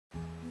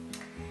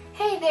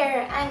Hey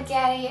there, I'm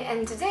Kyari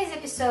and today's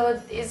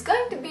episode is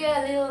going to be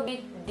a little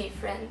bit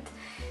different.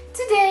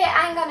 Today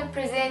I'm gonna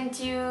present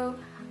you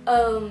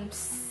 7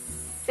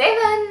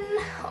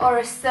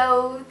 or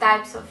so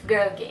types of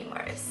girl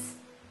gamers.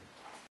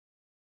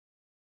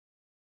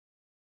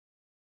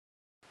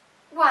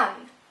 1.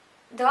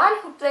 The one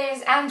who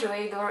plays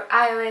Android or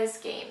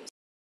iOS games.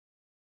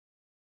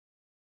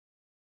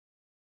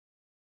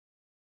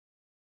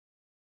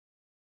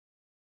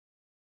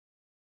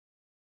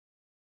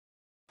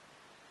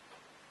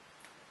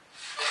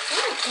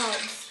 'Oh,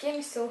 this game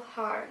is so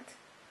hard.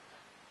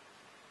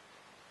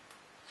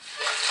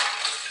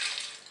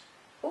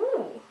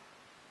 Ooh.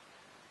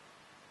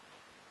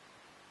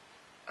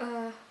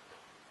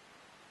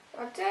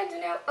 What do I do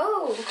now?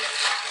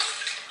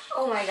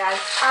 Oh my god,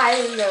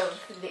 I love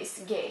this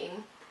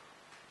game.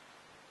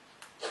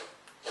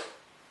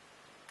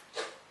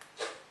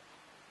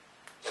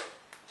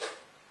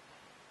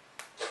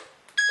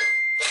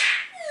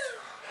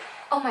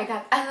 Oh my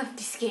god, I love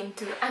this game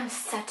too. I'm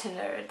such a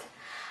nerd.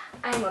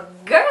 I'm a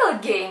girl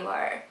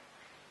gamer.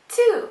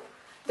 2.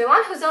 The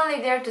one who's only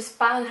there to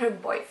spy on her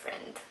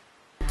boyfriend.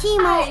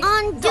 Timo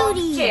on duty!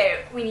 Don't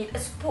care, we need a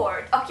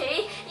sport,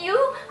 okay?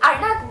 You are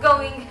not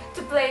going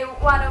to play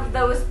one of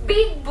those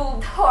big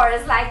boobed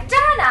whores like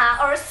Jana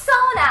or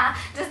Sona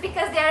just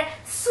because they're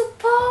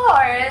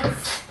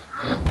supports.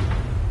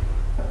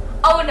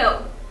 Oh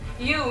no,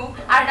 you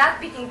are not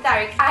picking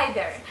Tariq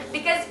either,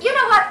 because you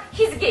know what?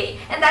 He's gay,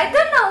 and I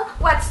don't know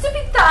what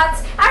stupid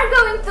thoughts are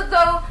going to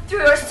go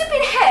through your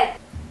stupid head.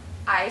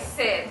 I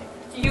said,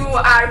 you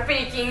are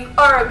picking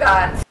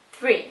Urgot.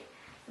 3.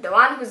 The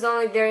one who's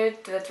only there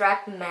to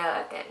attract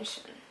male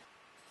attention.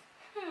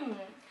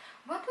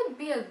 What would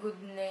be a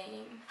good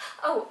name?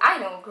 Oh, I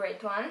know a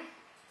great one.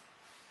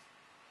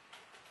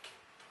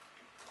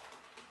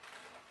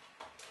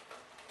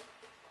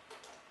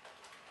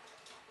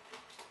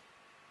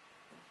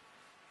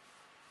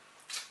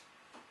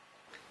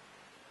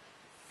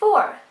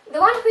 The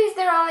one who is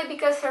there only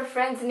because her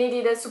friends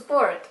needed a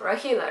support or a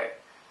healer.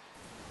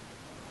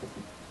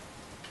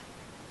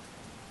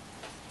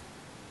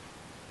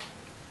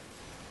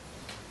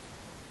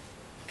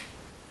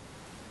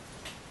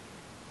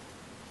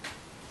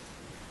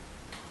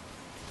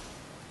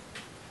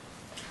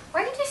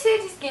 Why did you say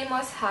this game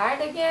was hard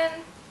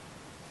again?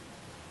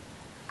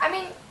 I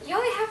mean, you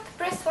only have to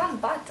press one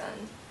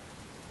button.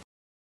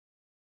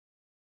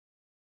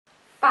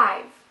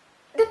 5.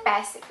 The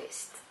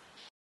pacifist.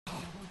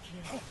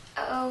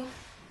 Oh,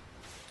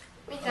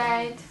 we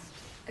died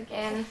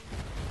again.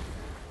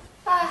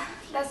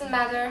 Doesn't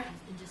matter.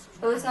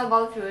 We'll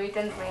snowball through it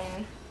and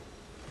win.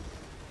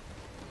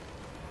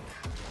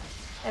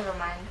 Never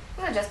mind,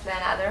 we'll just play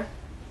another.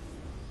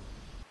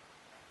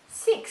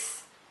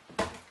 6.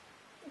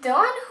 The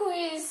one who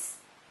is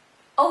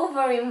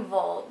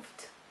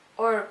over-involved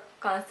or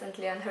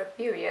constantly on her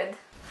period.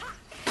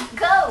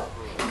 Go!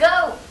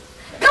 Go!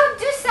 Go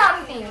do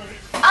something!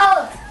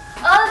 Alt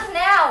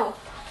now!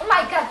 Oh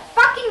my god,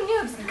 fucking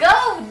noobs,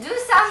 go! Do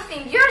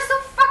something! You're so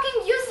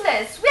fucking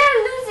useless! We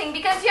are losing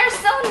because you're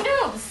so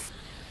noobs!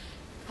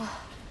 Oh,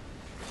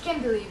 I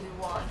can't believe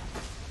we won.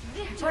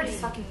 We're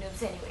these fucking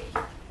noobs anyway.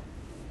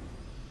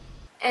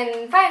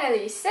 And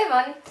finally,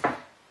 7.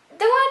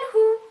 The one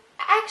who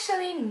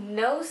actually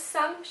knows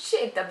some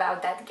shit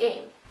about that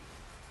game.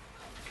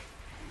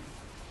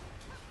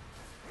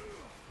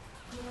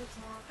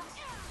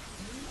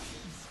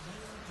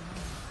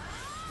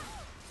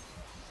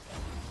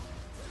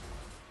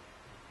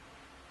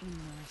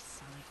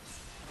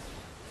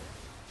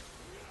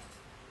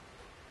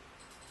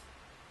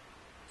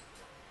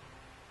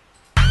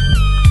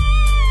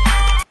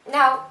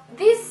 Now,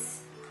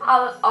 these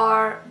all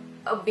are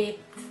a bit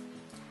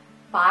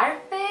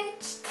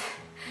far-fetched.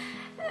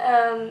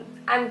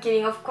 I'm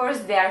kidding, of course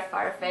they are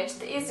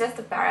far-fetched, it's just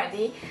a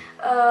parody.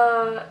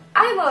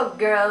 I'm a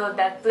girl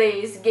that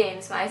plays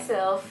games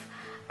myself,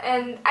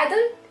 and I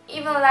don't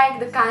even like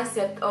the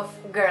concept of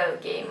girl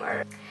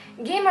gamer.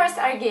 Gamers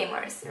are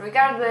gamers,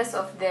 regardless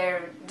of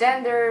their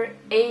gender,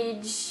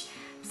 age,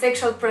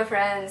 sexual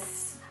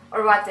preference,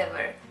 or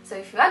whatever. So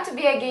if you want to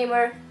be a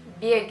gamer,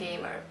 be a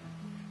gamer.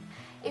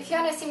 If you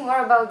want to see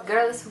more about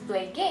girls who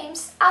play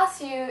games, I'll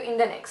see you in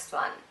the next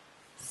one.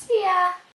 See ya!